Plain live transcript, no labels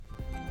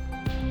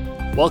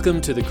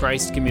Welcome to the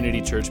Christ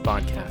Community Church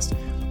podcast.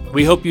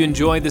 We hope you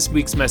enjoy this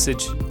week's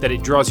message, that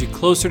it draws you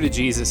closer to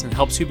Jesus and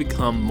helps you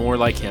become more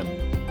like Him.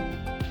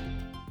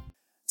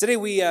 Today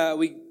we are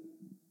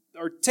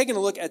taking a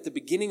look at the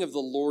beginning of the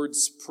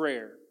Lord's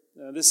Prayer.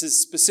 This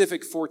is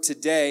specific for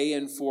today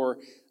and for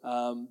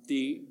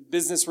the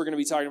business we're going to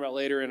be talking about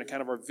later and a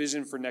kind of our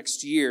vision for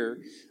next year.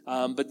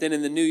 But then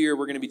in the new year,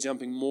 we're going to be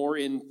jumping more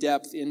in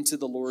depth into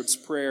the Lord's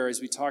Prayer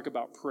as we talk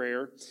about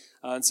prayer.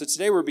 And so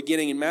today we're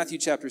beginning in Matthew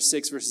chapter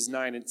 6, verses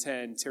 9 and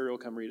 10. Terry will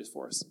come read it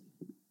for us.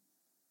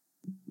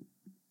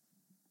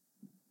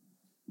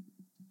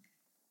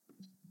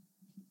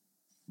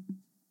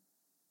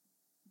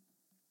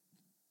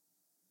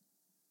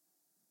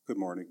 Good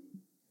morning.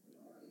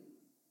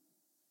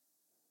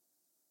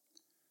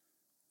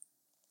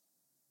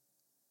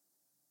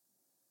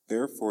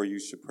 Therefore you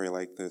should pray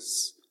like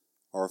this: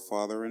 Our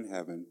Father in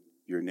heaven,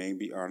 your name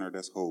be honored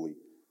as holy.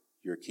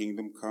 Your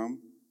kingdom come,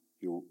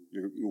 your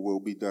will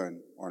be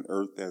done on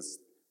earth as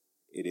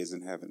it is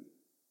in heaven.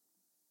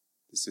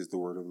 This is the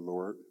word of the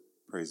Lord.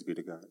 Praise be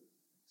to God.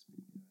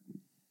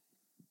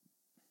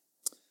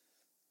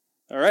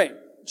 All right.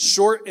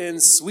 Short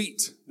and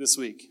sweet this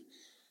week.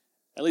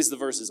 At least the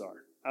verses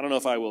are. I don't know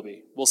if I will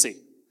be. We'll see.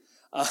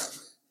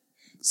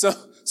 So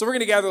we're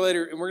going to gather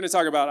later, and we're going to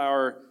talk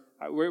about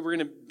we're going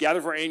to gather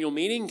for our annual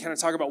meeting, kind of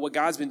talk about what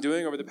God's been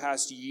doing over the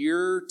past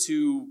year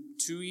to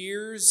 2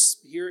 years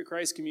here at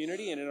Christ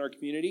Community and in our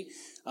community.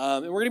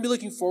 And we're going to be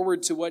looking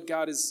forward to what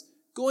God is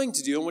going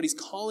to do and what He's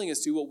calling us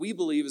to, what we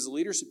believe as a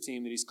leadership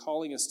team that He's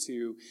calling us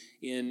to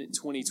in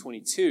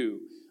 2022,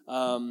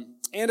 and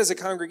as a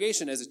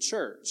congregation, as a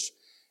church.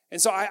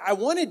 And so I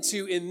wanted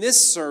to, in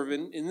this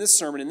sermon, in this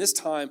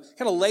time,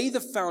 kind of lay the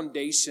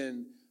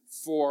foundation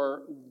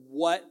for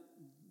what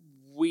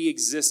we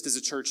exist as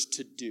a church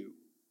to do.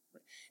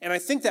 And I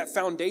think that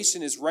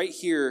foundation is right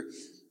here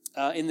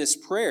in this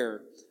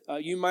prayer.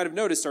 You might have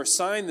noticed our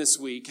sign this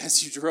week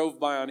as you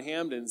drove by on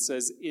Hamden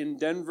says, "In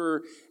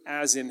Denver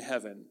as in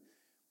heaven."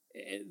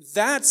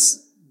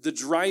 That's the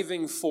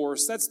driving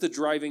force. That's the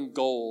driving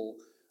goal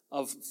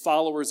of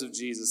followers of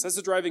Jesus. That's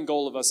the driving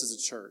goal of us as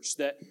a church,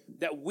 that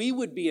we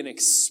would be an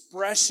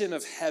expression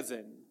of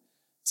heaven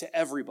to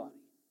everybody.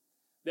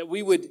 That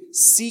we would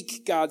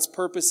seek God's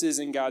purposes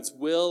and God's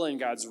will and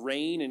God's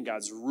reign and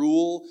God's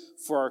rule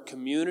for our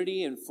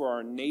community and for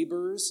our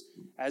neighbors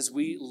as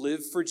we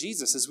live for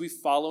Jesus, as we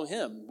follow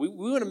Him. We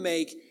want to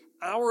make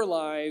our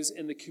lives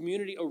and the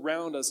community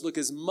around us look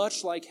as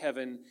much like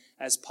heaven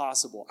as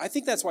possible. I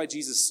think that's why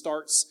Jesus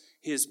starts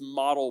His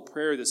model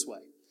prayer this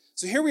way.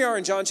 So here we are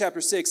in John chapter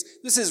 6.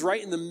 This is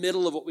right in the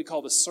middle of what we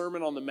call the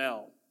Sermon on the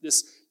Mount,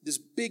 this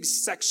big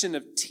section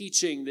of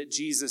teaching that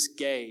Jesus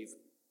gave.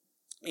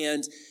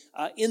 And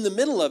in the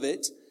middle of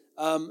it,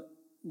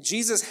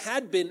 Jesus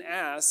had been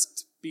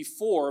asked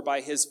before by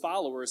His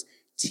followers,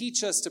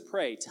 teach us to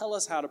pray, tell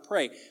us how to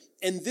pray.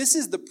 And this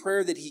is the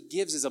prayer that He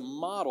gives as a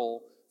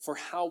model for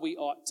how we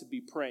ought to be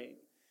praying.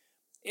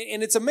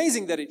 And it's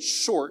amazing that it's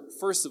short,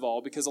 first of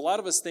all, because a lot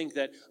of us think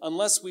that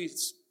unless we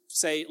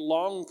say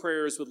long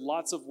prayers with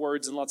lots of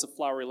words and lots of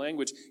flowery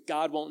language,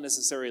 God won't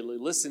necessarily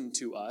listen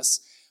to us.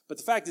 But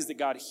the fact is that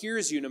God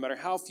hears you no matter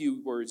how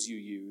few words you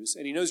use,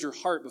 and He knows your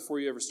heart before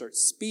you ever start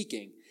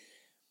speaking.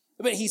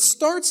 But He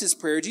starts His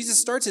prayer, Jesus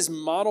starts His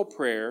model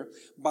prayer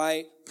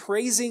by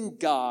praising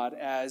God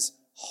as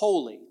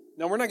holy.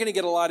 Now, we're not going to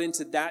get a lot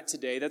into that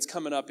today. That's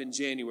coming up in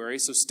January,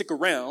 so stick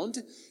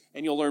around,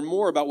 and you'll learn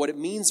more about what it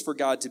means for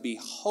God to be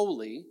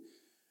holy.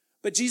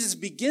 But Jesus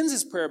begins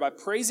His prayer by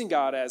praising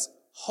God as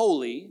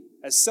holy,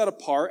 as set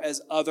apart,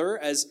 as other,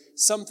 as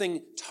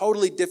something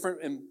totally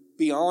different and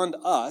beyond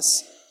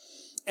us.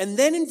 And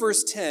then in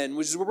verse 10,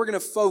 which is where we're going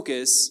to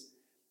focus,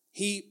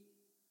 He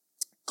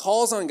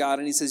calls on God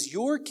and He says,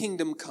 "Your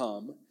kingdom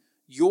come,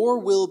 your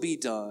will be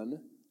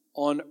done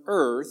on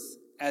earth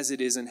as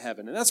it is in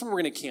heaven." And that's where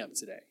we're going to camp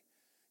today.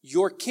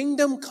 Your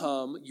kingdom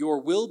come,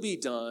 your will be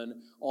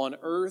done on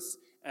earth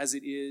as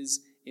it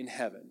is in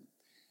heaven.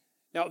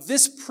 Now,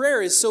 this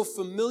prayer is so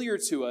familiar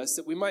to us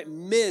that we might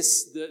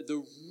miss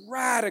the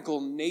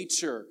radical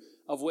nature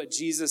of what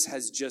Jesus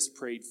has just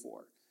prayed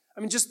for.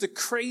 I mean, just the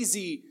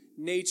crazy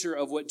nature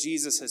of what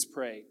Jesus has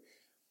prayed.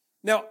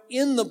 Now,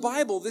 in the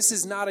Bible, this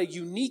is not a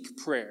unique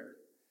prayer.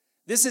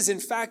 This is, in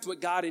fact,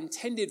 what God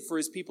intended for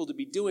His people to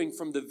be doing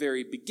from the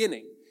very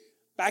beginning.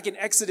 Back in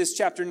Exodus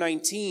chapter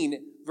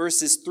 19,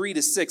 verses 3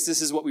 to 6,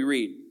 this is what we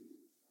read.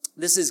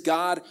 This is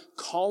God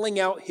calling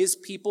out His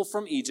people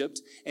from Egypt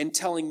and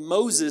telling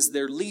Moses,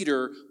 their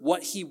leader,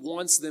 what He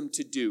wants them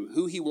to do,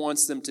 who He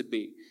wants them to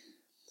be.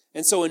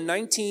 And so in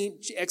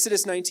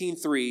Exodus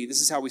 19:3,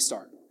 this is how we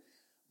start.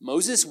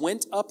 Moses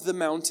went up the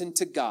mountain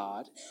to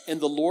God,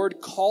 and the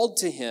Lord called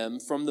to him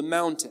from the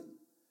mountain.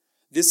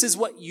 "This is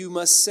what you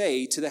must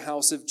say to the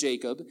house of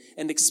Jacob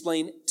and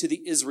explain to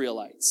the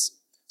Israelites."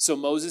 So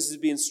Moses is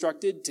being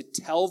instructed to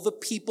tell the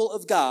people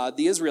of God,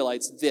 the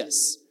Israelites,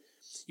 this: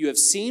 "You have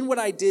seen what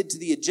I did to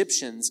the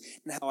Egyptians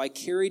and how I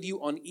carried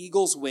you on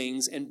eagle's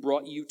wings and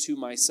brought you to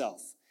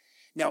myself.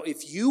 Now,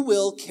 if you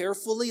will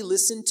carefully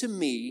listen to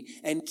me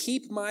and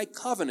keep my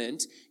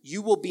covenant,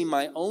 you will be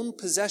my own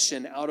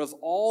possession out of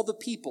all the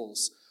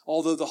peoples,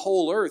 although the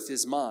whole earth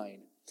is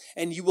mine.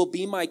 And you will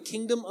be my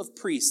kingdom of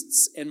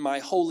priests and my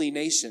holy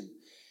nation.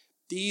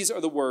 These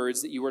are the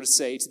words that you were to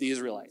say to the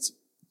Israelites.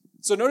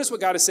 So notice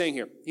what God is saying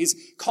here.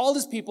 He's called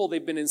his people.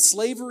 They've been in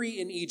slavery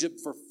in Egypt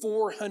for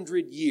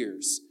 400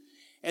 years.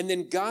 And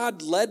then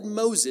God led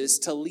Moses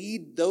to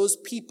lead those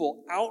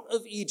people out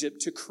of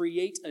Egypt to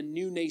create a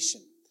new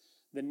nation.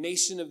 The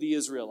nation of the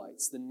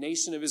Israelites, the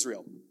nation of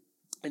Israel.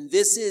 And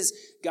this is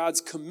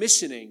God's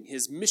commissioning,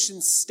 his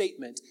mission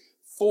statement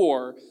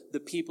for the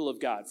people of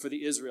God, for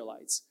the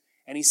Israelites.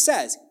 And he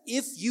says,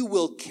 if you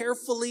will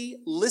carefully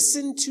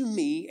listen to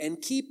me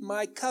and keep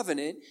my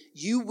covenant,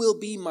 you will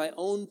be my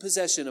own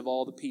possession of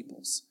all the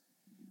peoples.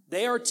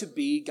 They are to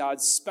be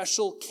God's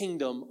special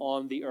kingdom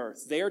on the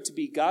earth. They are to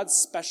be God's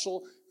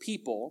special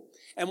people.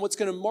 And what's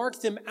going to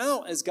mark them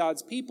out as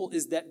God's people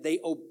is that they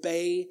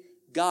obey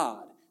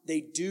God.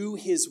 They do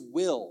his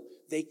will.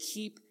 They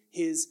keep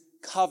his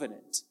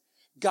covenant.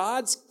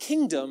 God's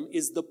kingdom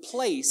is the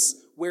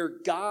place where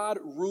God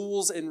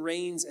rules and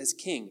reigns as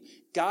king.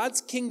 God's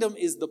kingdom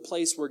is the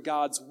place where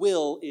God's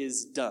will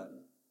is done.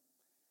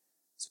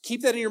 So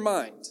keep that in your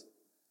mind.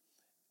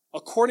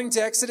 According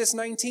to Exodus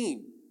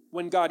 19,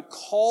 when God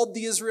called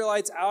the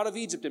Israelites out of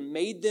Egypt and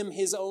made them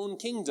his own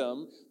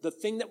kingdom, the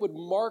thing that would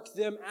mark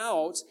them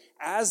out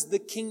as the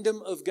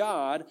kingdom of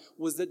God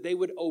was that they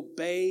would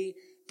obey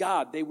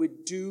God. They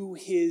would do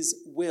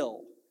his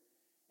will.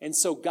 And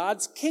so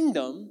God's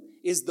kingdom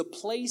is the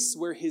place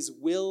where his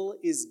will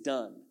is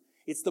done.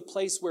 It's the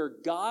place where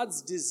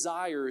God's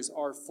desires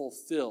are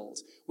fulfilled,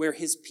 where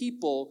his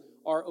people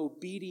are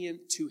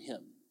obedient to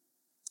him.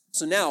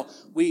 So now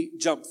we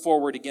jump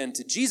forward again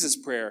to Jesus'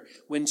 prayer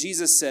when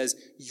Jesus says,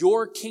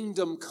 your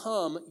kingdom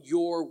come,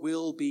 your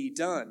will be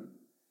done.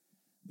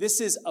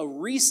 This is a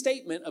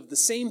restatement of the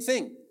same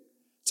thing.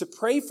 To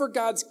pray for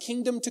God's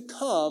kingdom to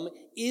come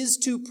is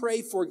to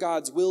pray for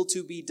God's will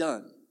to be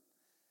done.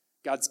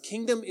 God's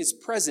kingdom is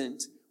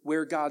present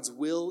where God's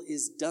will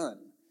is done,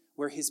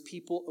 where his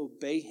people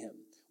obey him,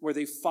 where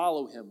they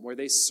follow him, where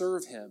they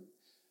serve him,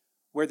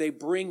 where they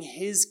bring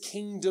his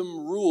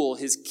kingdom rule,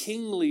 his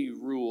kingly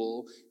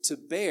rule to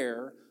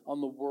bear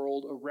on the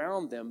world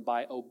around them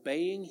by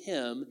obeying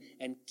him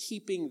and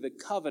keeping the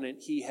covenant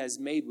he has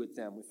made with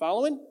them. We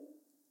following?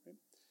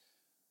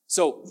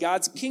 So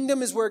God's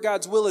kingdom is where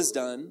God's will is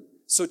done.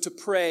 So to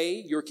pray,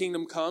 your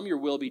kingdom come, your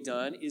will be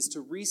done, is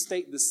to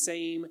restate the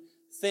same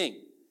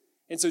thing.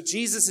 And so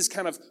Jesus is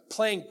kind of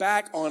playing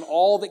back on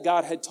all that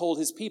God had told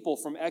his people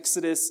from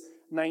Exodus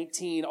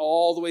 19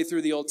 all the way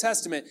through the Old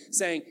Testament,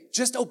 saying,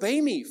 just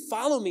obey me,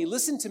 follow me,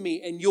 listen to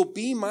me, and you'll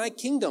be my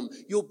kingdom.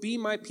 You'll be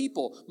my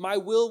people. My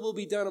will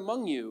be done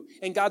among you.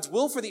 And God's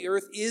will for the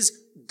earth is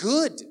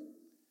good.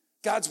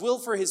 God's will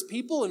for his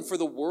people and for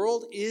the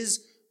world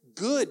is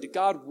good.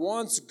 God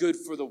wants good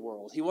for the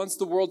world. He wants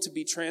the world to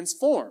be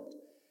transformed.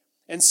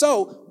 And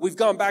so we've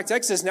gone back to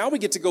Exodus. Now we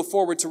get to go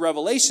forward to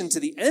Revelation, to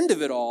the end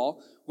of it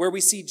all, where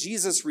we see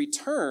Jesus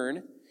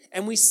return,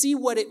 and we see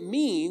what it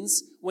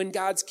means when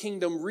God's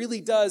kingdom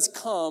really does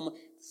come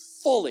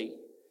fully.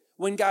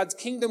 When God's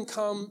kingdom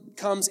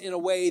comes in a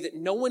way that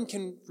no one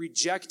can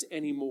reject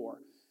anymore.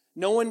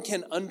 No one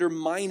can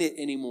undermine it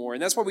anymore.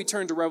 And that's why we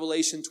turn to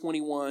Revelation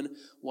 21,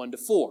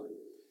 1-4.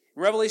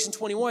 In Revelation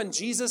 21,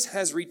 Jesus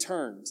has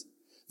returned.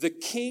 The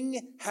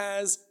King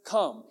has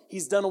come.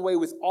 He's done away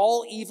with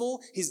all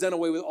evil. He's done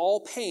away with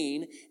all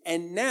pain.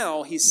 And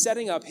now he's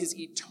setting up his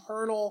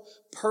eternal,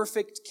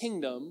 perfect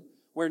kingdom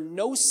where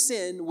no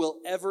sin will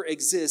ever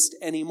exist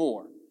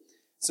anymore.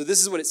 So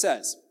this is what it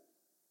says.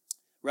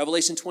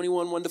 Revelation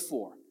 21,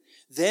 1-4.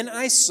 Then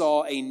I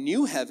saw a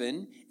new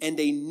heaven and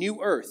a new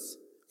earth.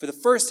 For the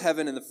first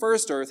heaven and the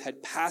first earth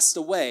had passed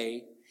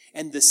away,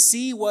 and the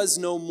sea was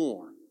no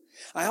more.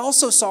 I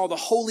also saw the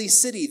holy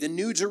city, the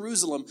new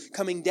Jerusalem,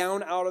 coming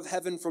down out of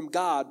heaven from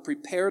God,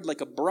 prepared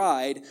like a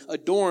bride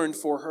adorned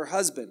for her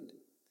husband.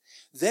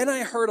 Then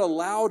I heard a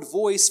loud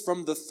voice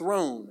from the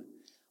throne.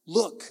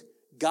 Look,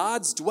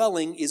 God's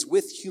dwelling is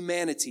with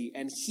humanity,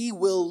 and he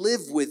will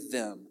live with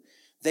them.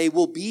 They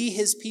will be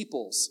his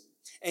peoples,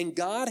 and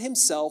God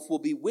himself will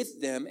be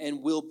with them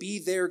and will be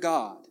their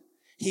God.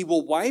 He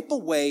will wipe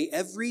away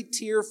every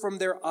tear from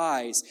their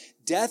eyes.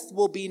 Death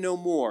will be no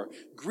more.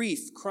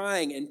 Grief,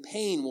 crying, and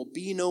pain will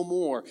be no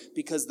more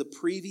because the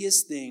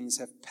previous things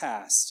have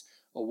passed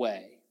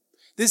away.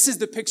 This is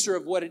the picture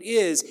of what it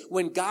is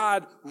when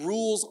God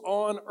rules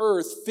on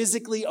earth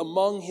physically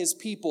among his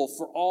people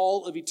for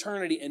all of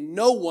eternity, and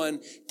no one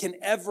can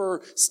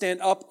ever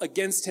stand up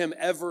against him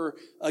ever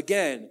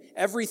again.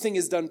 Everything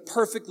is done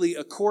perfectly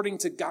according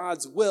to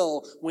God's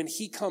will when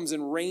he comes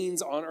and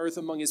reigns on earth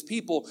among his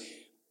people.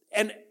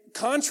 And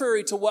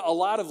contrary to what a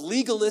lot of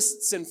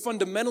legalists and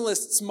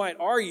fundamentalists might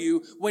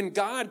argue, when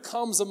God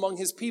comes among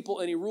his people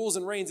and he rules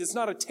and reigns, it's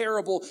not a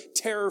terrible,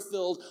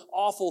 terror-filled,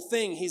 awful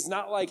thing. He's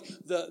not like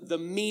the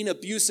mean,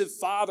 abusive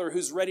father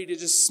who's ready to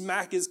just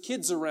smack his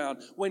kids around.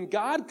 When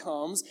God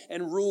comes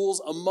and rules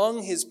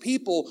among his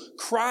people,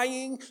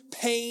 crying,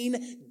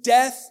 pain,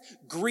 death,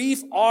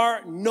 grief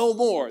are no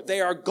more.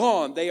 They are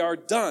gone. They are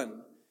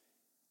done.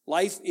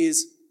 Life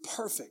is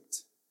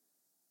perfect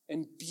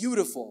and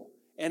beautiful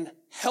and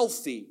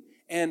healthy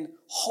and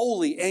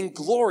holy and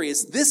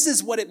glorious. This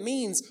is what it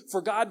means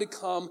for God to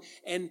come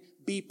and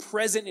be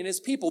present in his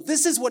people.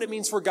 This is what it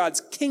means for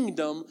God's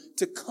kingdom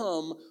to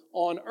come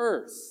on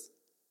earth.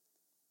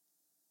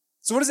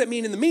 So what does that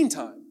mean in the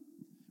meantime?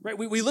 Right?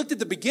 We looked at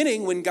the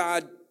beginning when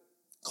God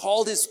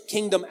called his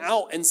kingdom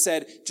out and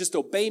said, just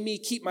obey me,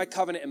 keep my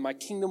covenant, and my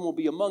kingdom will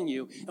be among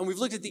you. And we've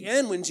looked at the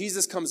end when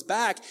Jesus comes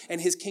back and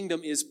his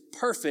kingdom is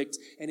perfect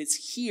and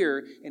it's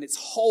here and it's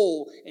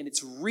whole and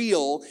it's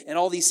real and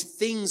all these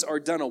things are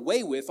done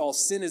away with, all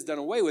sin is done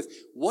away with.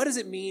 What does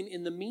it mean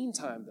in the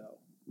meantime, though?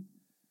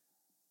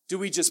 Do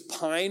we just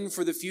pine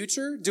for the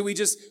future? Do we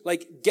just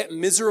get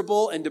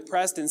miserable and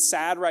depressed and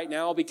sad right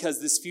now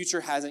because this future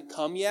hasn't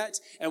come yet?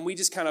 And we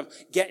just kind of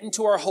get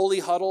into our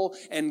holy huddle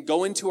and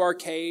go into our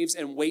caves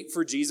and wait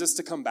for Jesus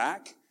to come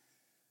back?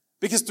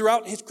 Because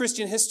throughout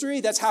Christian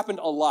history, that's happened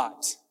a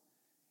lot.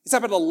 It's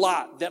happened a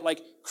lot that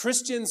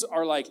Christians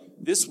are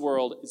this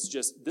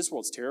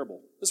world's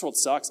terrible. This world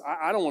sucks.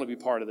 I don't want to be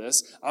part of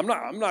this. I'm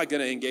not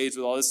going to engage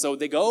with all this. So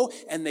they go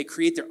and they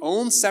create their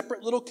own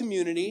separate little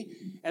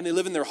community and they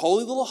live in their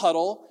holy little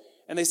huddle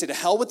and they say, to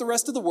hell with the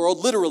rest of the world,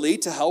 literally,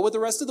 to hell with the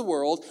rest of the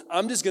world.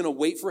 I'm just going to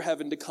wait for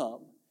heaven to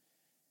come.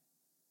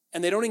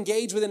 And they don't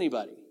engage with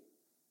anybody.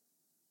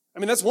 I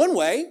mean, that's one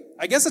way.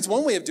 I guess that's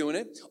one way of doing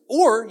it.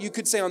 Or you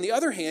could say, on the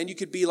other hand, you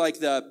could be like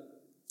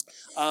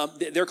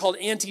they're called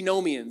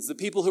antinomians, the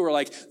people who are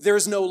like,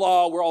 there's no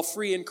law, we're all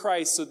free in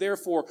Christ, so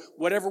therefore,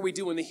 whatever we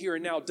do in the here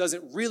and now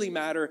doesn't really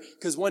matter,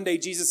 because one day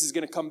Jesus is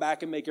going to come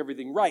back and make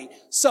everything right.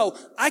 So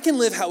I can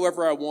live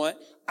however I want.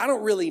 I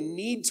don't really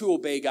need to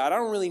obey God. I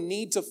don't really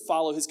need to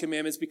follow his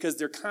commandments because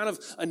they're kind of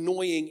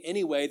annoying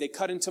anyway. They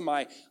cut into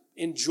my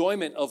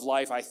enjoyment of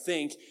life, I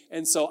think,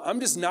 and so I'm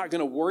just not going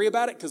to worry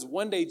about it because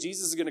one day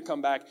Jesus is going to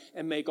come back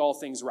and make all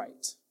things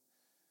right.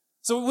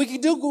 So we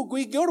could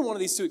go to one of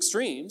these two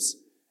extremes.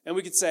 And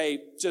we could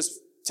say, just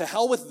to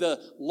hell with the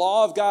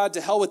law of God,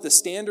 to hell with the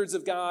standards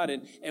of God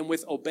and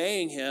with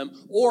obeying him,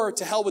 or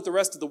to hell with the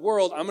rest of the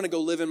world, I'm going to go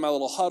live in my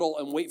little huddle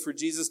and wait for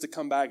Jesus to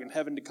come back and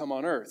heaven to come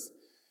on earth.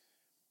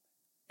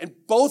 And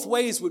both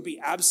ways would be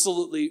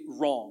absolutely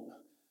wrong.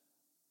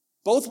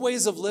 Both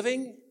ways of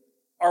living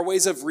are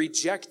ways of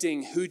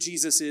rejecting who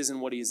Jesus is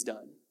and what he has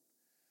done.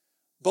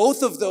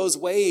 Both of those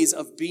ways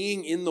of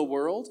being in the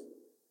world,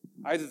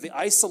 either the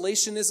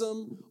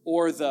isolationism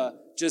or the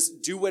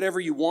just do whatever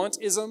you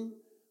want-ism,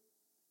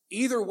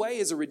 either way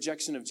is a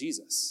rejection of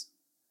Jesus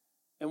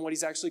and what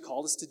he's actually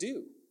called us to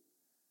do.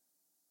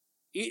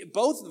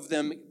 Both of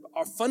them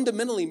are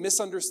fundamentally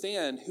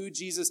misunderstand who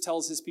Jesus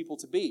tells his people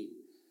to be.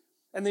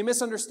 And they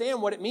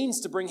misunderstand what it means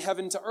to bring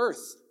heaven to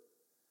earth.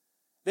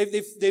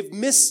 They've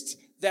missed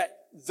that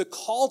the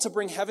call to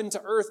bring heaven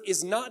to earth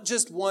is not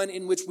just one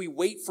in which we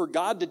wait for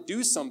God to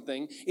do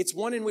something. It's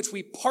one in which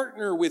we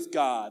partner with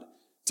God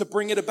to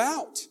bring it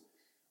about.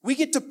 We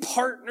get to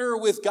partner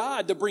with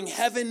God to bring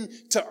heaven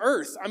to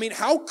earth. I mean,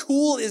 how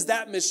cool is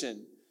that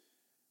mission?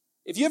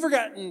 If you ever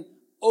gotten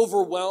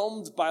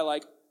overwhelmed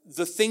by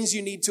the things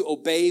you need to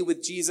obey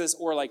with Jesus,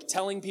 or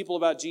telling people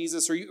about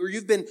Jesus, or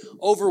you've been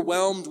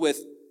overwhelmed with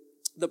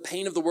the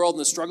pain of the world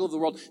and the struggle of the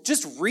world,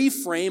 just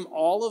reframe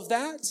all of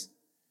that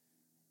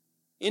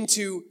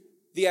into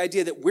the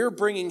idea that we're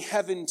bringing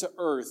heaven to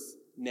earth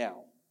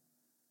now.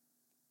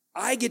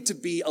 I get to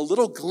be a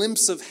little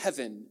glimpse of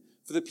heaven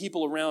for the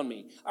people around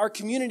me. Our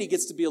community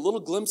gets to be a little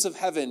glimpse of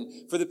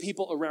heaven for the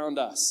people around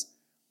us.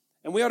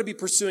 And we ought to be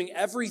pursuing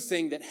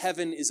everything that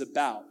heaven is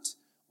about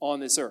on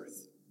this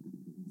earth.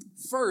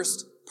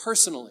 First,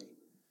 personally.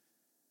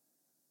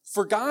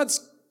 For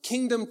God's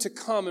kingdom to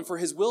come and for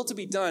his will to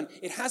be done,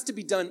 it has to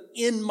be done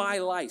in my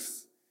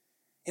life.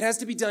 It has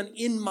to be done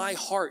in my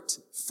heart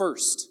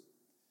first.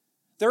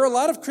 There are a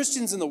lot of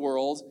Christians in the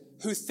world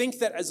who think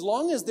that as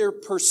long as they're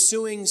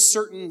pursuing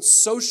certain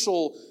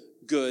social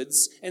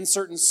goods and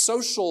certain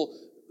social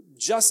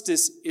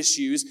justice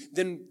issues,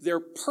 then their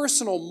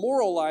personal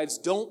moral lives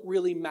don't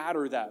really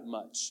matter that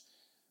much.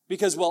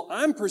 Because,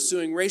 I'm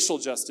pursuing racial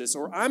justice,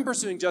 or I'm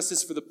pursuing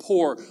justice for the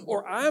poor,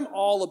 or I'm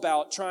all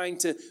about trying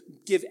to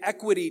give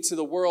equity to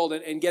the world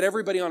and get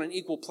everybody on an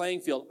equal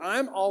playing field.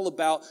 I'm all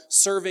about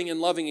serving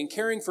and loving and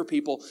caring for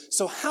people.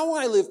 So how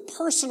I live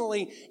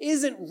personally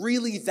isn't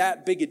really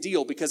that big a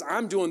deal because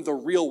I'm doing the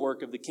real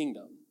work of the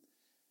kingdom.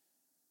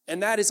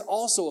 And that is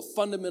also a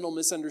fundamental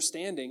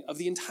misunderstanding of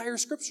the entire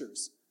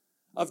scriptures,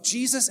 of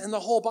Jesus and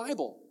the whole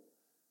Bible.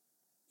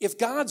 If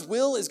God's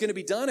will is going to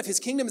be done, if his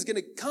kingdom is going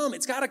to come,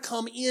 it's got to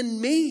come in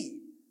me.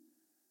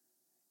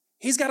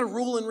 He's got to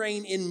rule and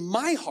reign in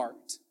my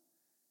heart.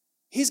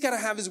 He's got to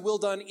have his will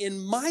done in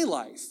my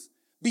life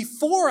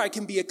before I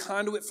can be a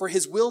conduit for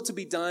his will to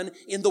be done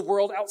in the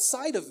world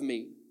outside of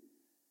me.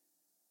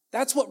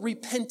 That's what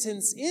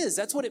repentance is.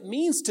 That's what it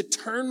means to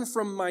turn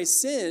from my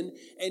sin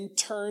and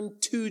turn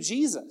to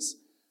Jesus.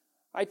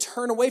 I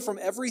turn away from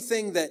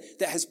everything that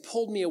has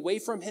pulled me away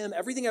from him,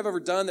 everything I've ever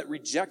done that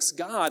rejects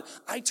God.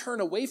 I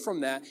turn away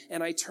from that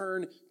and I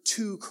turn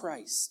to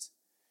Christ.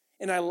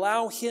 And I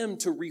allow him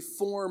to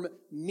reform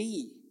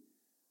me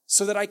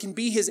so that I can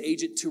be his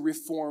agent to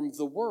reform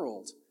the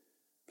world.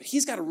 But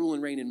he's got to rule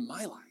and reign in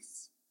my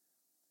life,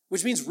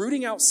 which means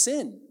rooting out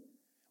sin,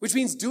 which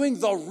means doing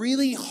the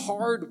really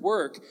hard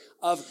work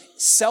of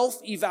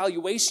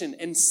self-evaluation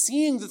and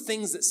seeing the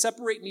things that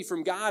separate me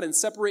from God and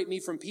separate me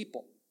from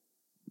people.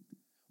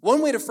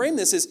 One way to frame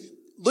this is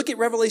look at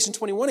Revelation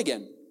 21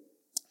 again.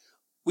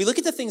 We look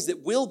at the things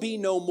that will be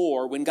no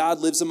more when God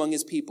lives among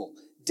his people.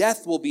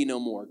 Death will be no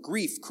more.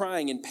 Grief,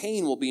 crying, and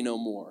pain will be no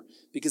more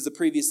because the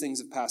previous things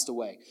have passed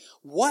away.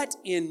 What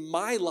in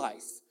my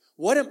life,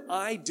 what am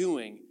I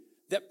doing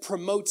that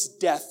promotes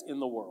death in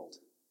the world?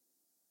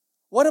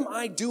 What am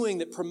I doing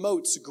that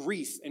promotes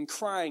grief and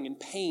crying and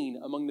pain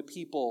among the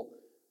people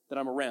that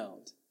I'm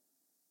around?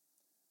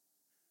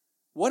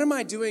 What am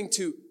I doing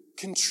to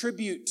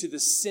contribute to the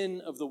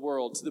sin of the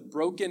world, to the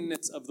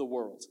brokenness of the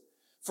world?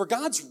 For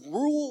God's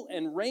rule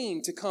and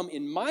reign to come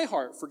in my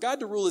heart, for God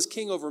to rule as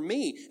king over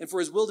me, and for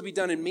his will to be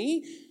done in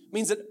me,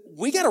 means that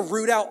we got to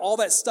root out all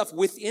that stuff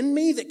within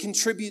me that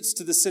contributes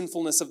to the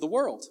sinfulness of the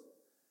world.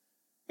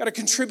 Got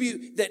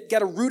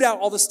to root out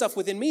all the stuff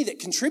within me that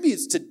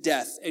contributes to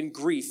death and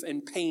grief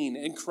and pain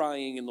and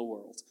crying in the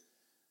world.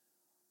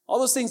 All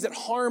those things that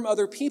harm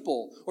other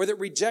people or that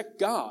reject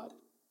God.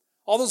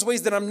 All those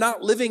ways that I'm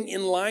not living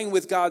in line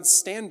with God's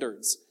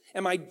standards.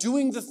 Am I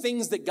doing the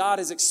things that God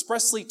has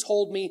expressly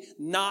told me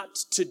not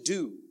to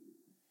do?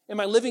 Am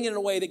I living in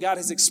a way that God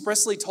has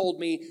expressly told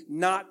me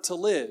not to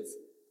live?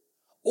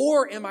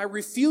 Or am I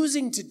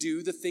refusing to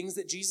do the things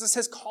that Jesus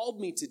has called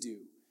me to do?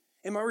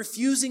 Am I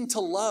refusing to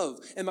love?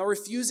 Am I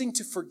refusing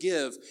to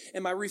forgive?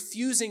 Am I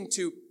refusing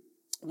to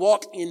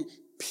walk in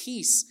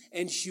peace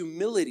and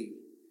humility?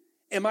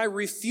 Am I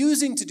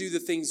refusing to do the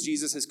things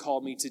Jesus has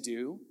called me to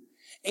do?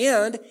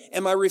 And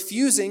am I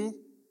refusing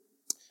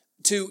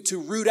to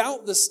root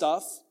out the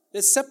stuff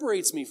that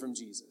separates me from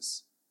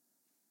Jesus?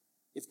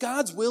 If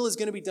God's will is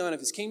going to be done, if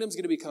his kingdom is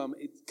going to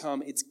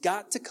come, it's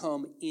got to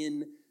come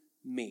in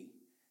me.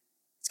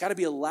 It's got to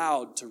be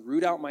allowed to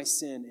root out my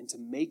sin and to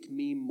make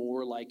me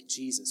more like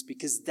Jesus,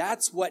 because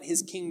that's what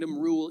his kingdom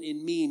rule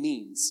in me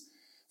means.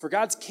 For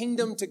God's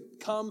kingdom to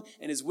come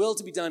and his will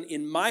to be done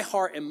in my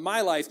heart and my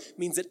life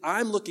means that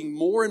I'm looking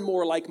more and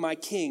more like my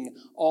king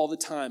all the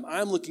time.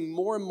 I'm looking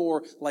more and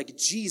more like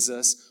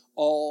Jesus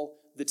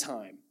all the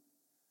time.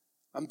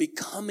 I'm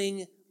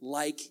becoming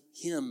like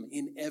him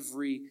in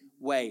every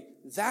way.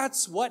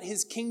 That's what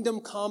his kingdom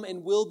come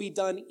and will be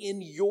done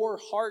in your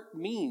heart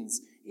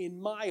means,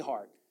 in my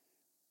heart.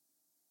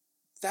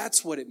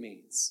 That's what it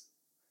means.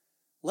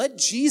 Let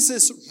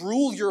Jesus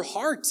rule your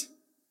heart.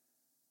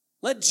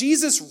 Let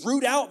Jesus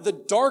root out the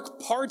dark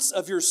parts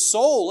of your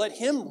soul. Let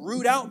him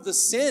root out the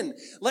sin.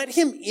 Let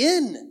him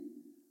in.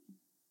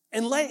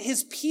 And let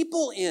his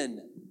people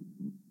in.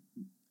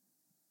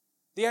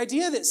 The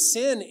idea that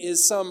sin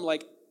is some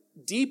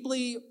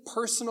deeply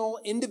personal,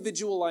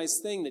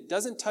 individualized thing that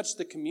doesn't touch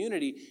the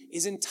community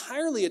is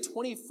entirely a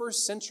 21st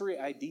century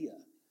idea.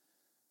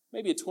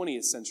 Maybe a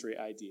 20th century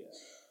idea.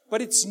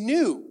 But it's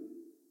new.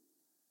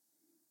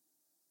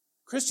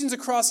 Christians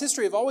across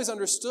history have always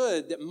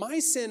understood that my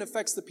sin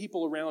affects the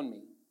people around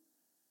me.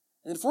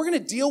 And if we're going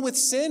to deal with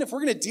sin, if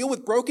we're going to deal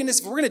with brokenness,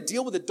 if we're going to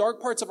deal with the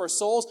dark parts of our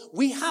souls,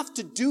 we have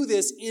to do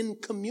this in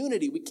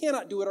community. We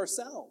cannot do it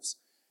ourselves.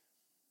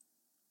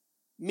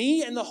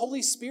 Me and the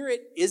Holy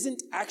Spirit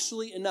isn't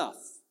actually enough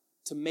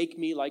to make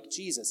me like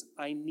Jesus.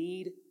 I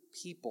need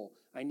people.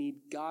 I need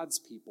God's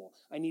people.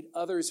 I need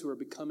others who are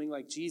becoming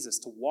like Jesus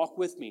to walk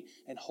with me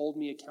and hold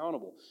me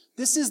accountable.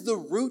 This is the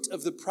root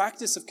of the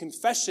practice of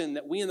confession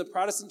that we in the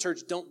Protestant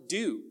church don't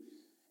do.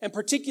 And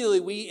particularly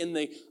we in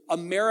the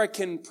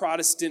American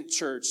Protestant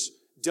church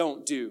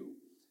don't do.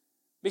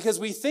 Because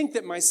we think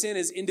that my sin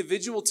is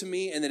individual to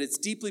me and that it's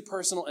deeply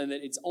personal and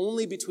that it's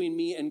only between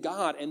me and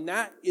God. And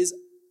that is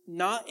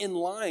not in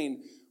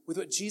line with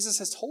what Jesus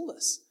has told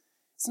us.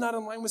 It's not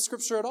in line with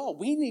Scripture at all.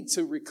 We need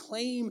to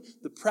reclaim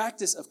the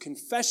practice of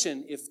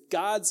confession if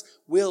God's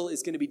will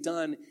is going to be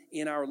done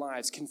in our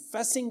lives.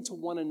 Confessing to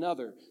one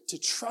another, to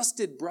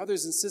trusted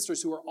brothers and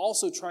sisters who are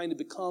also trying to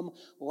become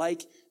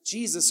like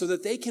Jesus so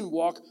that they can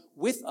walk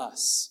with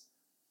us.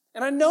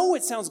 And I know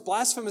it sounds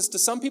blasphemous to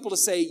some people to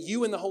say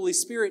you and the Holy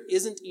Spirit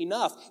isn't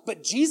enough,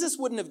 but Jesus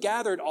wouldn't have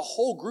gathered a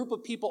whole group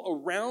of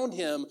people around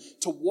him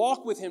to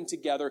walk with him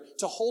together,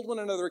 to hold one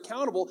another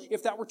accountable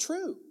if that were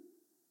true.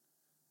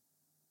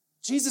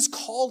 Jesus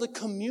called a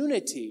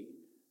community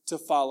to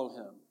follow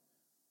him.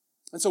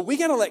 And so we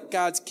got to let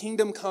God's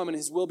kingdom come and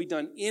his will be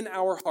done in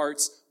our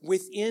hearts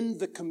within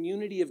the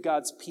community of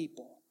God's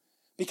people.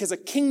 Because a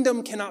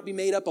kingdom cannot be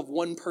made up of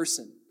one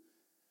person.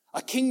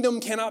 A kingdom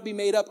cannot be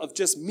made up of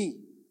just me.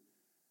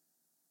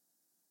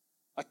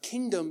 A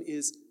kingdom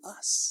is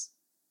us.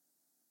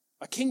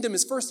 A kingdom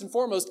is first and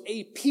foremost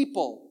a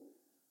people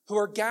who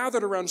are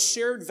gathered around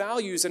shared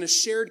values and a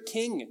shared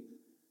king.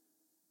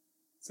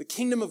 The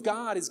kingdom of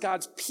God is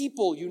God's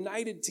people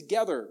united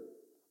together,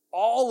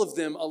 all of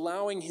them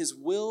allowing his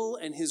will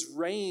and his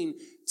reign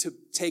to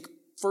take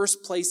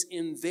first place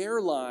in their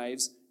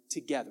lives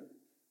together.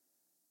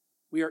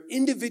 We are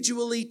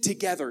individually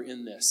together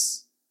in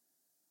this.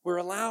 We're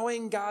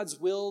allowing God's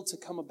will to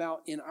come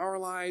about in our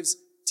lives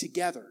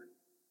together.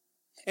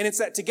 And it's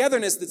that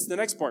togetherness that's the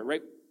next part,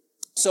 right?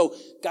 So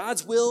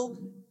God's will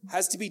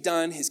has to be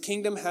done. His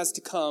kingdom has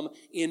to come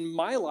in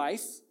my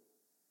life.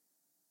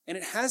 And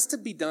it has to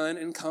be done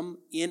and come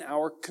in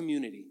our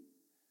community,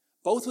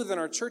 both within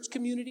our church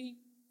community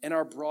and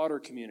our broader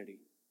community.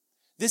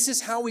 This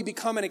is how we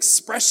become an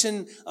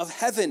expression of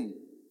heaven,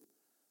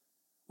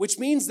 which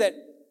means that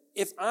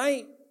if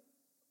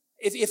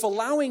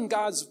allowing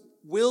God's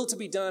will to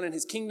be done and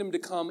his kingdom to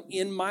come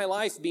in my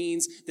life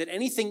means that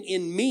anything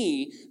in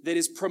me that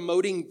is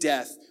promoting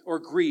death or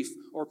grief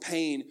or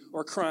pain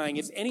or crying,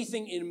 if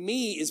anything in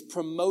me is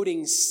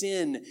promoting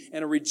sin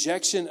and a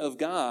rejection of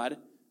God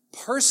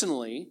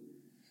personally,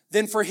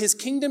 then for his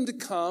kingdom to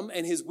come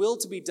and his will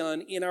to be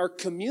done in our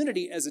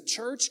community as a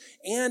church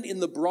and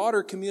in the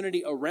broader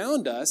community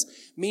around us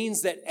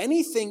means that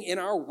anything in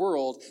our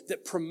world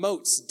that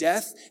promotes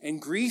death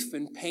and grief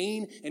and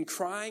pain and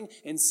crying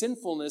and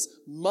sinfulness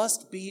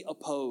must be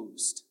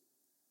opposed.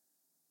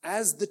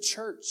 As the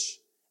church,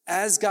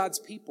 as God's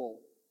people,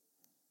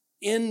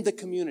 in the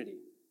community.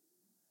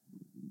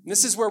 And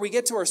this is where we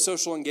get to our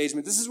social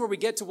engagement. This is where we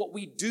get to what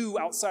we do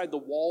outside the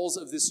walls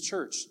of this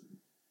church.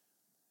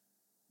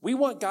 We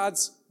want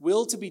God's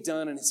will to be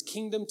done and his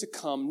kingdom to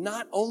come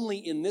not only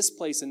in this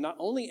place and not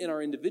only in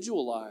our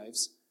individual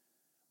lives,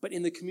 but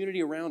in the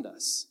community around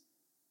us.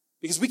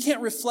 Because we can't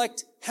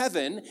reflect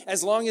heaven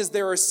as long as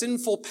there are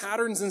sinful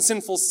patterns and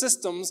sinful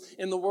systems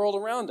in the world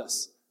around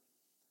us.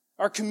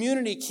 Our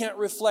community can't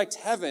reflect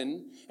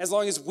heaven as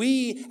long as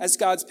we, as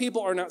God's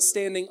people, are not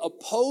standing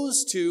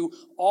opposed to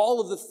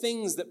all of the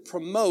things that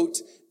promote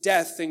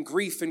death and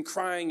grief and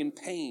crying and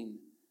pain.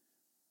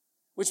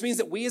 Which means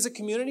that we as a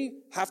community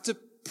have to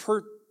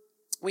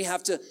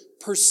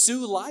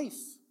pursue life.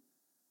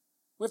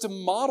 We have to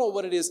model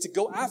what it is to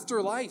go after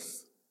life.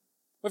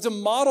 We have to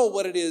model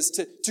what it is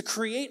to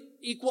create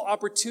equal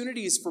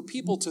opportunities for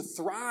people to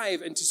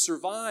thrive and to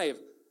survive.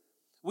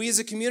 We as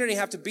a community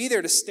have to be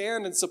there to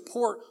stand and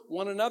support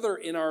one another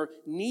in our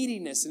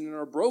neediness and in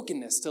our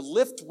brokenness, to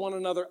lift one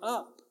another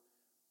up.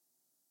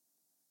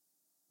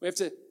 We have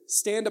to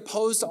stand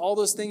opposed to all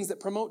those things that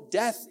promote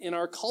death in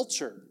our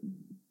culture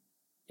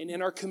and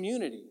in our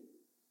community.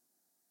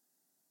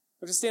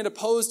 We have to stand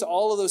opposed to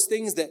all of those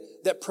things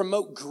that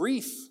promote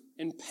grief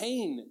and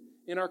pain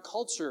in our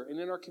culture and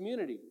in our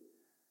community.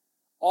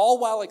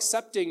 All while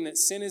accepting that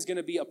sin is going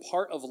to be a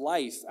part of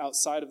life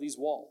outside of these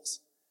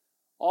walls.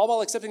 All while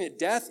accepting that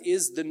death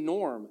is the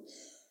norm.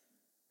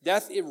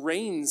 Death, it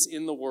reigns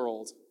in the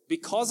world.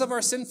 Because of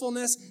our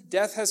sinfulness,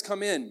 death has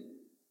come in.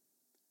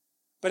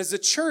 But as a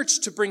church,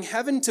 to bring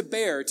heaven to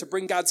bear, to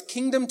bring God's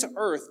kingdom to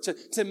earth,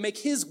 to make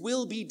his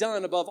will be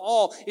done above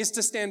all, is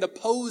to stand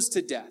opposed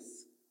to death.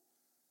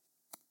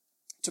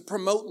 To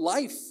promote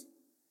life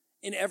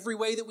in every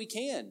way that we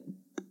can.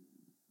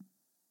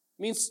 It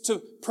means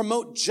to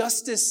promote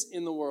justice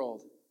in the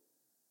world.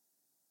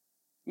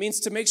 It means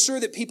to make sure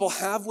that people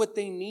have what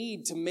they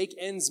need to make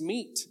ends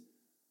meet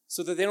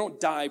so that they don't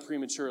die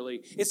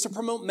prematurely. It's to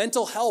promote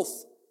mental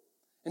health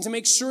and to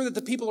make sure that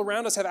the people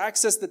around us have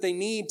access that they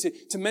need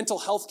to mental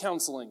health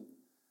counseling.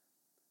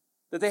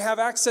 That they have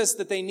access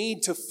that they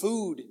need to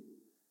food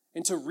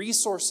and to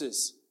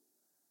resources.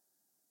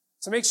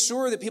 To make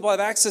sure that people have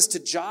access to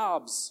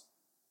jobs,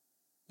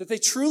 that they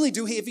truly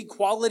do have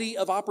equality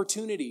of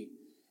opportunity.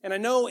 And I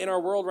know in our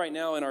world right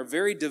now, in our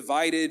very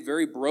divided,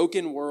 very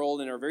broken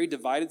world, in our very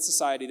divided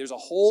society, there's a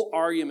whole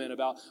argument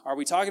about, are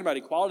we talking about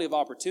equality of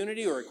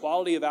opportunity or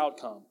equality of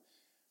outcome?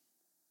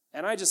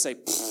 And I just say,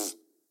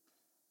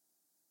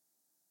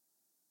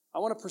 I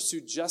want to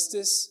pursue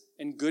justice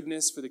and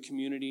goodness for the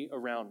community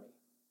around me.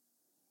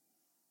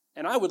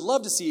 And I would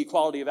love to see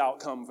equality of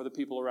outcome for the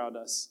people around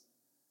us.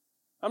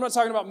 I'm not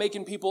talking about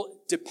making people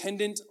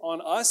dependent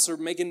on us or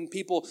making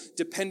people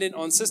dependent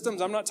on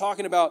systems. I'm not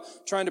talking about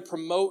trying to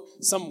promote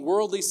some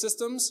worldly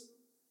systems.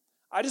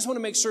 I just want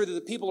to make sure that the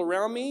people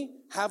around me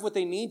have what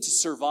they need to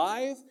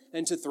survive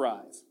and to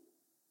thrive.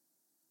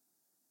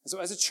 And so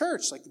as a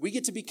church, we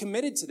get to be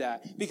committed to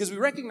that because we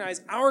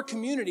recognize our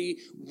community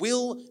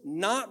will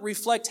not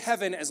reflect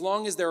heaven as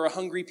long as there are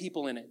hungry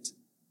people in it.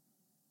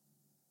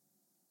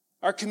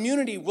 Our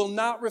community will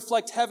not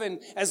reflect heaven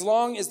as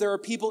long as there are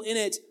people in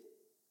it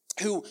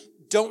who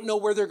don't know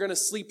where they're going to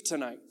sleep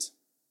tonight.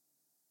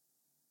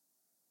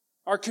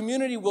 Our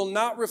community will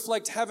not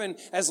reflect heaven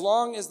as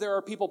long as there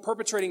are people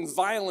perpetrating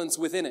violence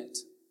within it.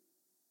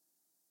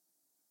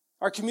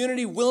 Our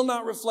community will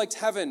not reflect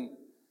heaven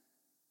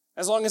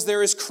as long as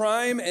there is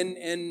crime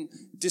and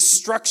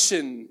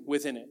destruction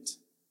within it.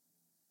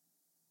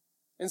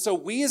 And so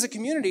we as a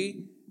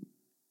community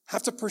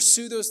have to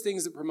pursue those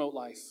things that promote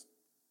life.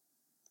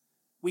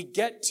 We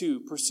get to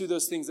pursue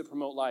those things that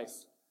promote life.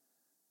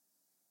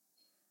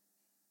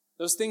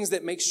 Those things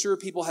that make sure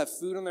people have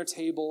food on their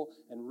table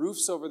and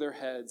roofs over their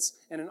heads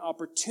and an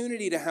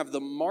opportunity to have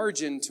the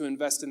margin to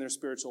invest in their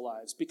spiritual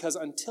lives. Because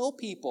until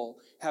people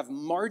have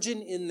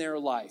margin in their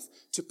life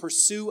to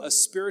pursue a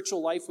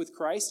spiritual life with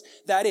Christ,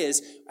 that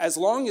is, as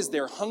long as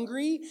they're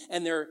hungry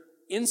and they're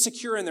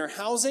insecure in their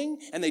housing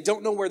and they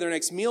don't know where their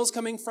next meal's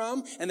coming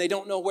from and they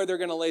don't know where they're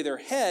going to lay their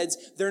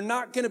heads, they're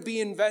not going to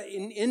be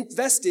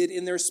invested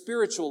in their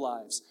spiritual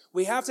lives.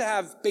 We have to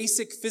have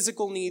basic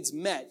physical needs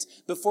met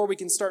before we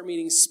can start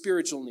meeting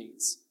spiritual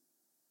needs.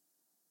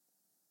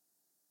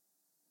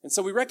 And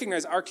so we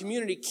recognize our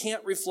community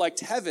can't reflect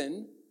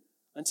heaven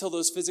until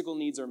those physical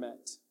needs are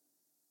met.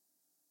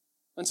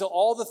 Until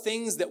all the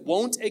things that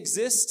won't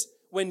exist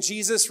when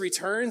Jesus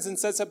returns and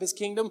sets up his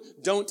kingdom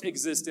don't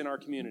exist in our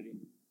community.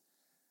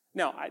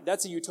 Now,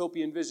 that's a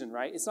utopian vision,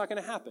 right? It's not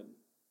going to happen.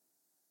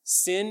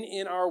 Sin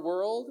in our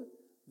world,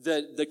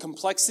 the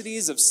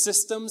complexities of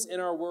systems in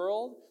our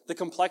world, the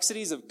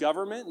complexities of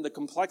government, and the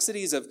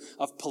complexities of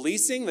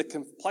policing, the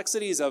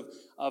complexities of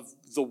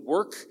the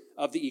work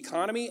of the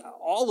economy,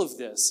 all of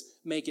this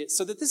make it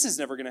so that this is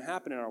never going to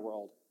happen in our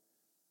world.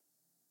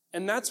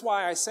 And that's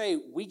why I say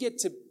we get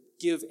to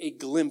give a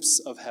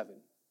glimpse of heaven.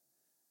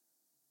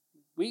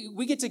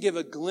 We get to give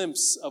a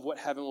glimpse of what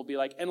heaven will be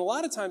like. And a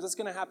lot of times that's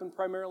going to happen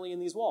primarily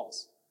in these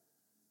walls.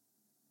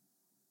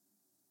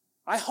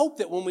 I hope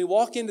that when we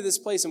walk into this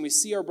place and we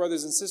see our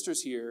brothers and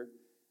sisters here,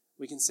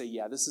 we can say,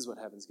 yeah, this is what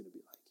heaven's going to be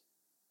like.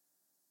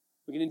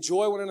 We can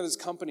enjoy one another's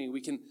company.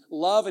 We can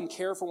love and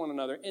care for one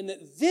another. And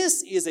that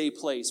this is a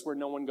place where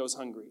no one goes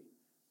hungry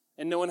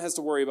and no one has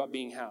to worry about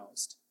being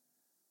housed.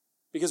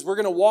 Because we're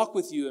going to walk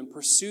with you and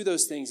pursue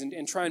those things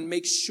and try and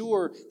make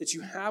sure that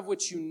you have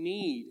what you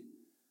need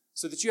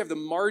so that you have the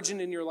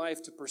margin in your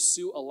life to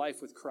pursue a life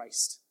with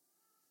Christ.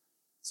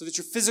 So that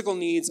your physical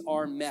needs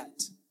are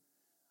met.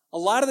 A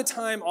lot of the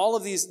time, all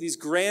of these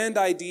grand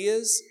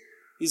ideas,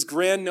 these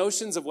grand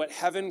notions of what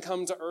heaven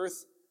come to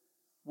earth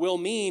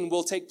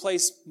will take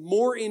place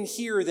more in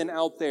here than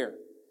out there.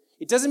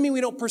 It doesn't mean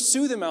we don't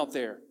pursue them out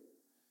there,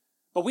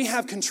 but we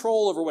have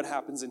control over what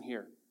happens in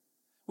here.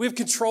 We have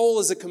control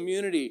as a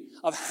community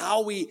of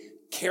how we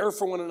care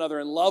for one another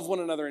and love one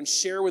another and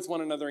share with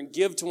one another and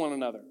give to one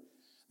another.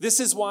 This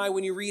is why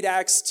when you read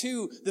Acts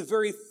 2, the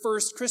very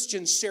first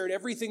Christians shared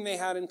everything they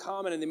had in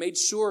common, and they made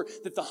sure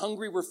that the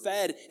hungry were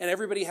fed and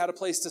everybody had a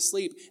place to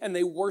sleep, and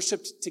they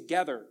worshiped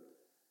together.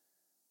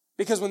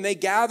 Because when they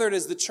gathered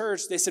as the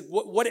church, they said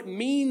what it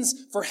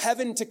means for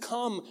heaven to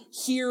come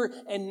here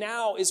and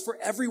now is for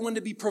everyone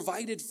to be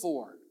provided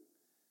for.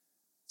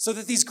 So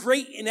that these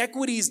great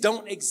inequities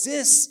don't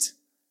exist.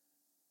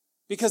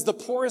 Because the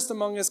poorest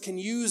among us can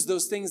use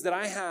those things that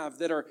I have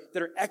that are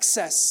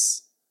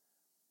excess.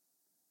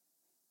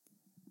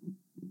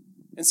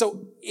 And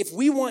so if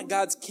we want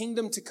God's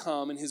kingdom to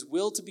come and his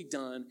will to be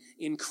done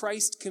in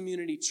Christ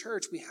Community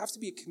Church, we have to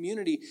be a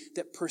community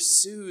that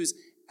pursues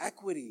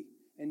equity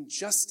and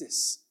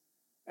justice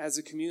as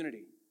a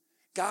community.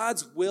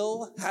 God's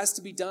will has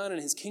to be done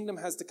and his kingdom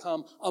has to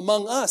come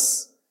among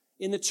us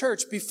in the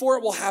church before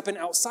it will happen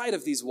outside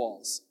of these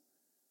walls.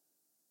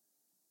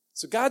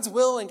 So God's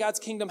will and God's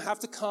kingdom have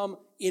to come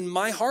in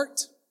my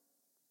heart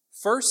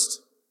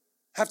first,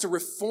 have to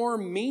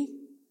reform me,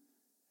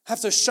 have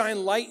to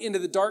shine light into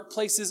the dark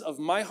places of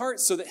my heart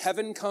so that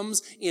heaven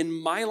comes in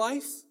my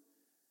life.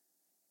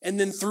 And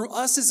then through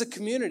us as a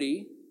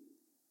community,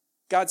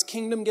 God's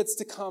kingdom gets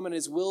to come and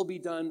his will be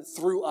done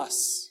through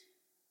us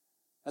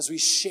as we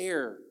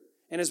share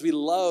and as we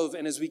love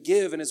and as we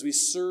give and as we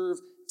serve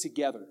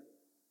together,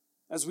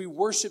 as we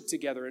worship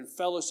together and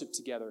fellowship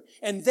together.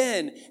 And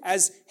then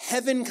as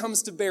heaven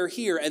comes to bear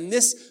here and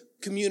this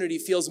community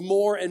feels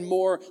more and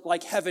more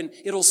like heaven,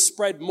 it'll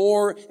spread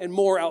more and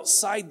more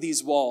outside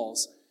these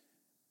walls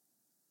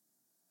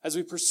as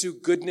we pursue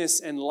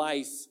goodness and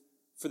life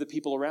for the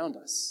people around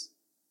us.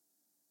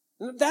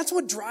 And that's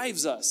what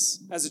drives us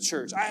as a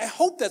church. I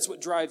hope that's what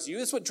drives you.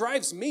 That's what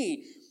drives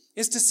me,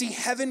 is to see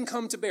heaven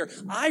come to bear.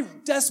 I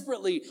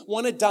desperately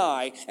want to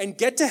die and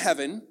get to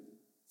heaven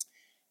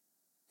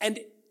and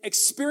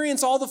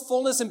experience all the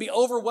fullness and be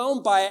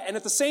overwhelmed by it, and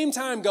at the same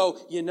time go,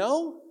 you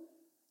know,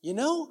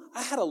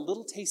 I had a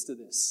little taste of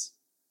this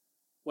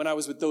when I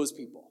was with those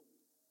people.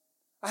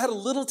 I had a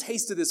little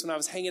taste of this when I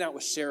was hanging out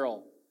with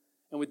Cheryl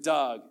and with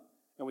Doug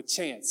and with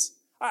Chance.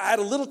 I had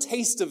a little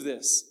taste of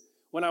this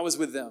when I was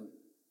with them.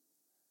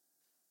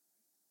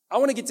 I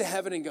want to get to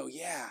heaven and go,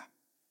 yeah,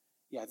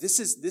 this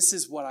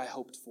is what I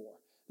hoped for.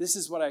 This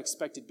is what I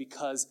expected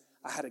because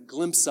I had a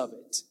glimpse of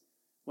it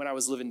when I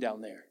was living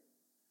down there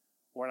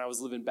or when I was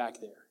living back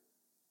there.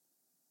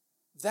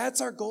 That's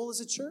our goal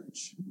as a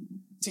church,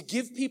 to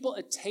give people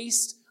a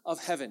taste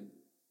of heaven.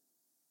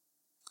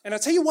 And I'll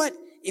tell you what,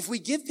 if we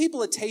give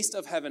people a taste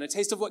of heaven, a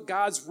taste of what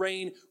God's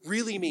reign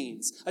really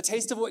means, a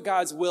taste of what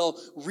God's will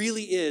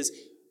really is,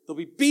 they'll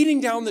be beating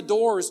down the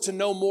doors to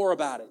know more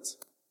about it.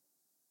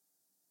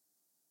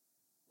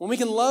 When we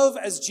can love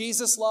as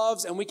Jesus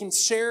loves, and we can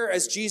share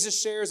as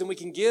Jesus shares, and we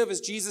can give as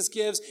Jesus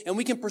gives, and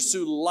we can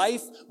pursue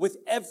life with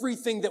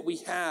everything that we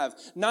have,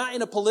 not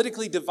in a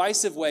politically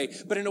divisive way,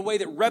 but in a way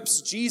that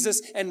reps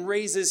Jesus and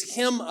raises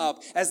him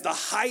up as the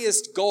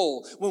highest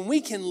goal. When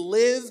we can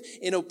live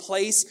in a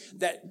place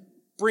that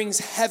brings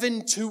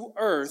heaven to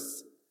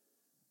earth,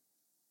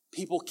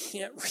 people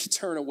can't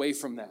return away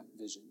from that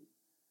vision.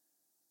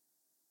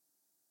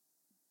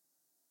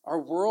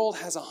 Our world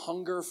has a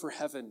hunger for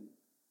heaven.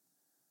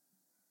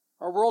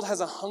 Our world has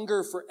a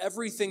hunger for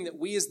everything that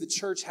we as the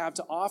church have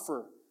to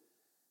offer,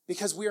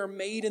 because we are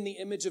made in the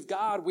image of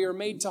God. We are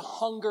made to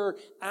hunger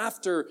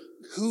after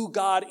who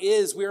God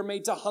is. We are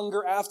made to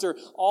hunger after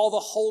all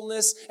the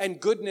wholeness and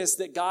goodness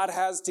that God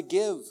has to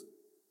give.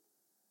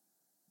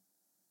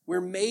 We're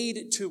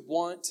made to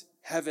want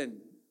heaven.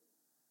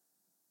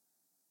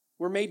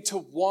 We're made to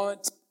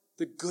want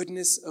the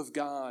goodness of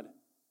God.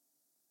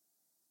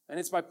 And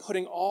it's by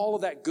putting all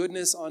of that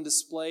goodness on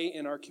display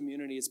in our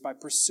community. It's by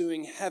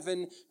pursuing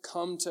heaven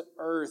come to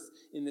earth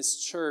in this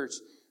church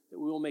that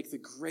we will make the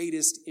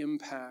greatest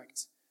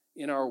impact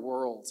in our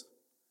world.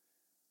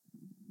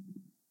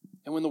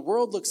 And when the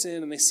world looks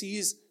in and they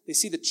see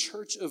the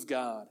church of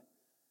God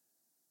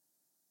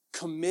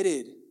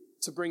committed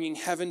to bringing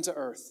heaven to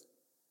earth,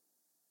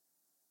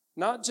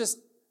 not just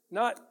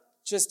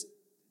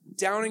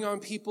downing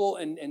on people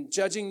and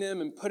judging them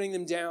and putting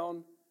them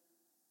down,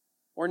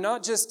 or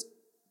not just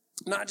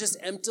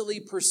emptily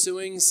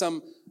pursuing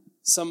some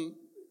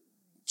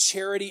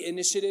charity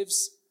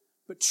initiatives,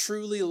 but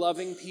truly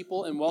loving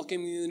people and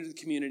welcoming them into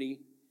the community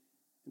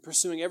and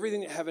pursuing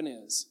everything that heaven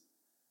is.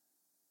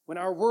 When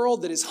our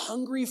world that is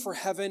hungry for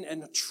heaven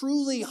and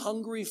truly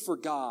hungry for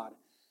God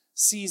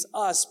sees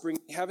us bring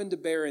heaven to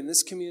bear in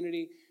this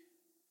community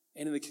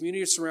and in the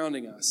community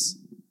surrounding us,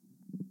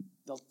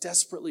 they'll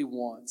desperately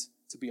want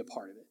to be a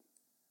part of it,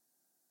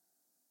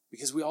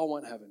 because we all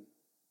want heaven.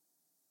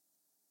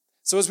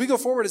 So as we go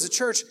forward as a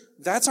church,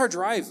 that's our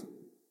drive.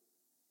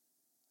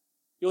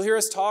 You'll hear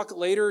us talk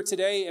later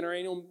today in our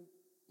annual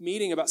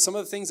meeting about some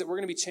of the things that we're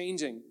going to be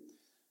changing.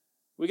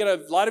 We got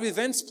a lot of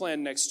events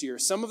planned next year.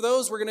 Some of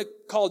those we're going to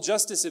call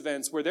justice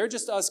events, where they're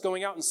just us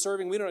going out and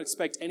serving. We don't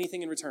expect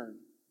anything in return.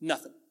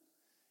 Nothing.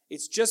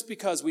 It's just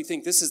because we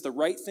think this is the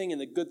right thing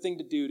and the good thing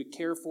to do to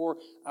care for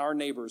our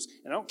neighbors.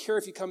 And I don't care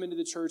if you come into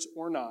the church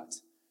or not.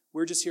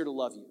 We're just here to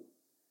love you.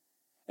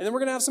 And then we're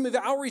going to have some of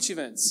the outreach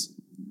events,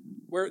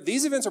 where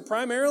these events are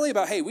primarily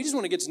about, hey, we just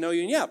want to get to know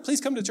you, and yeah,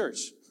 please come to church.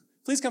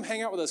 Please come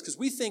hang out with us, because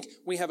we think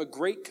we have a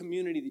great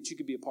community that you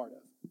could be a part of.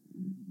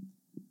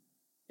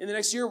 In the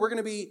next year, we're going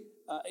to be,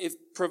 if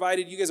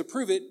provided you guys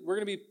approve it, we're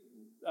going to be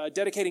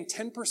dedicating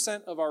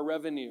 10% of our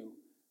revenue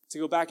to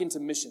go back into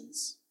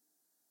missions,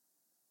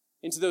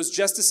 into those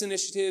justice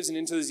initiatives and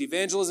into those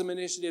evangelism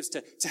initiatives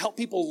to help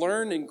people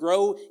learn and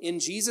grow in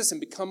Jesus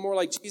and become more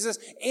like Jesus,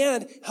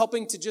 and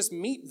helping to just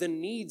meet the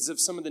needs of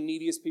some of the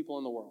neediest people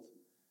in the world.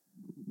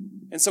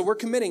 And so we're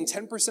committing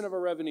 10% of our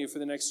revenue for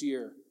the next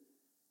year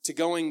to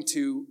going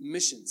to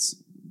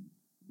missions.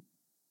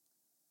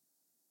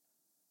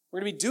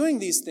 We're going to be doing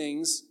these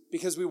things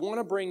because we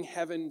want to bring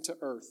heaven to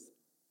earth.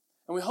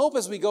 And we hope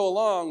as we go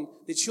along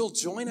that you'll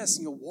join us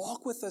and you'll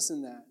walk with us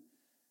in that.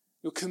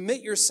 You'll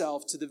commit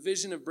yourself to the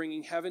vision of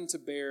bringing heaven to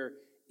bear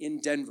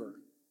in Denver.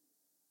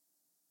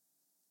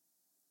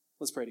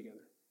 Let's pray together.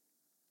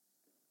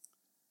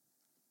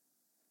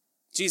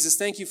 Jesus,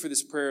 thank you for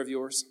this prayer of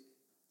yours.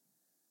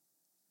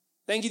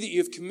 Thank you that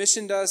you have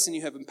commissioned us and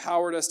you have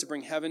empowered us to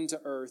bring heaven to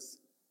earth.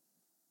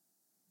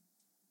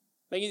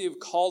 Thank you that you have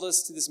called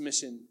us to this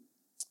mission.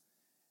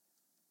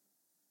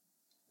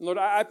 And Lord,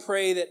 I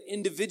pray that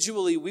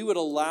individually we would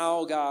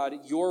allow, God,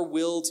 your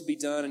will to be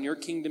done and your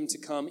kingdom to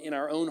come in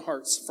our own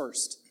hearts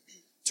first,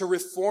 to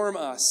reform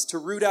us, to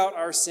root out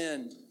our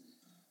sin,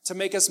 to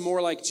make us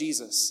more like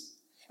Jesus.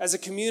 As a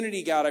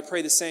community, God, I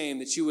pray the same,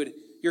 that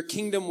your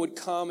kingdom would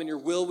come and your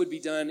will would be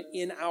done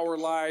in our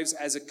lives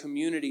as a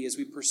community as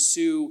we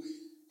pursue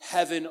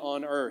heaven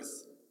on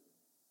earth.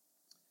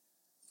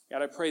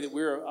 God, I pray that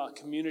we're a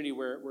community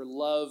where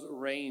love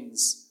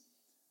reigns,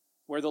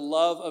 where the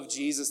love of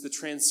Jesus, the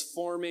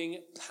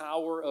transforming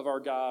power of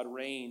our God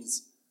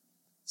reigns,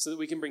 so that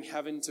we can bring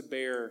heaven to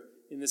bear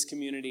in this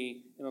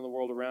community and on the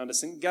world around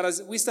us. And God,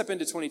 as we step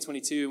into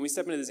 2022 and we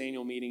step into this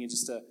annual meeting in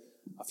just a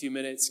few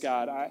minutes,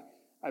 God,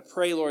 I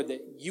pray, Lord,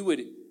 that you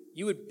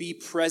would be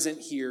present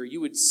here.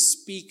 You would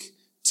speak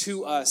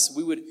to us.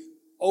 We would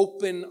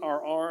open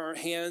our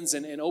hands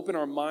and open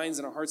our minds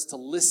and our hearts to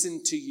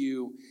listen to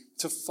you,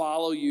 to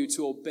follow you,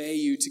 to obey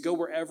you, to go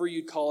wherever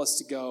you'd call us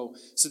to go,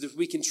 so that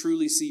we can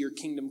truly see your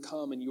kingdom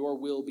come and your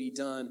will be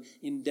done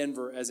in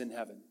Denver as in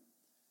heaven.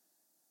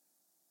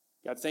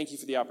 God, thank you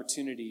for the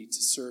opportunity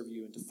to serve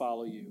you and to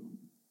follow you.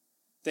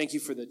 Thank you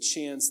for the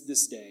chance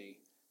this day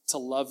to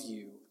love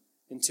you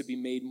and to be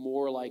made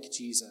more like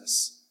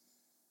Jesus.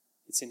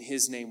 It's in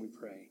his name we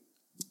pray.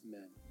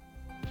 Amen.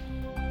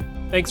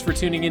 Thanks for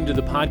tuning into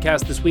the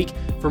podcast this week.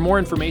 For more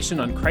information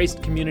on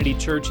Christ Community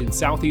Church in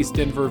Southeast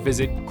Denver,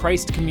 visit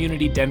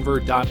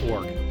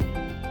christcommunitydenver.org.